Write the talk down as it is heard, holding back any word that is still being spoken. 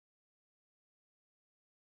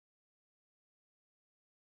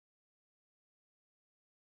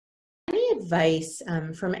advice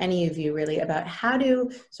from any of you really about how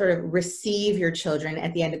to sort of receive your children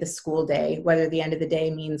at the end of the school day, whether the end of the day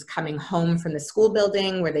means coming home from the school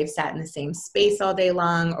building where they've sat in the same space all day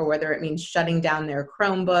long, or whether it means shutting down their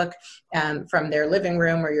Chromebook from their living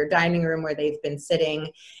room or your dining room where they've been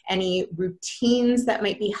sitting, any routines that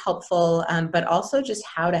might be helpful, but also just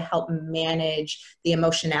how to help manage the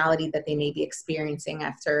emotionality that they may be experiencing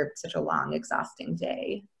after such a long, exhausting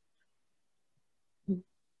day.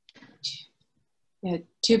 Yeah,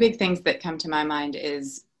 two big things that come to my mind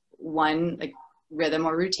is one, like rhythm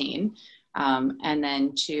or routine, and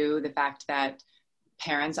then two, the fact that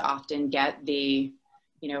parents often get the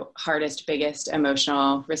hardest, biggest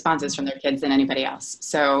emotional responses from their kids than anybody else.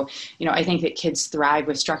 So, I think that kids thrive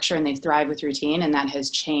with structure and they thrive with routine, and that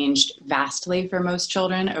has changed vastly for most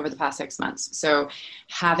children over the past 6 months. So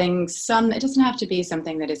having it doesn't have to be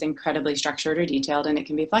something that is incredibly structured or detailed, and it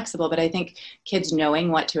can be flexible, but I think kids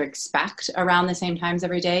knowing what to expect around the same times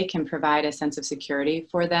every day can provide a sense of security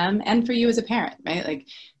for them and for you as a parent, right? Like,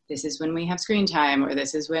 this is when we have screen time, or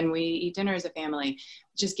this is when we eat dinner as a family.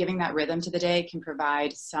 Just giving that rhythm to the day can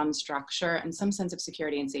provide some structure and some sense of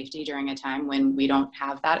security and safety during a time when we don't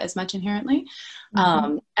have that as much inherently.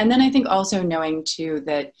 Mm-hmm. And then I think also knowing too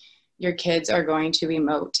that your kids are going to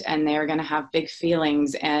emote and they're going to have big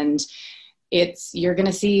feelings, and you're going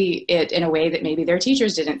to see it in a way that maybe their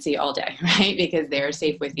teachers didn't see all day, right? Because they're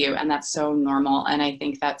safe with you, and that's so normal. And I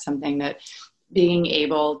think that's something that being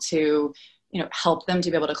able to help them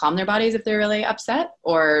to be able to calm their bodies if they're really upset,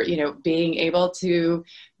 or, being able to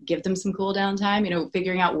give them some cool down time,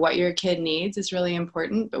 figuring out what your kid needs is really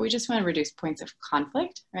important, but we just want to reduce points of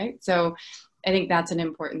conflict, right? So I think that's an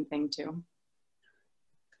important thing too.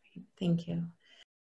 Thank you.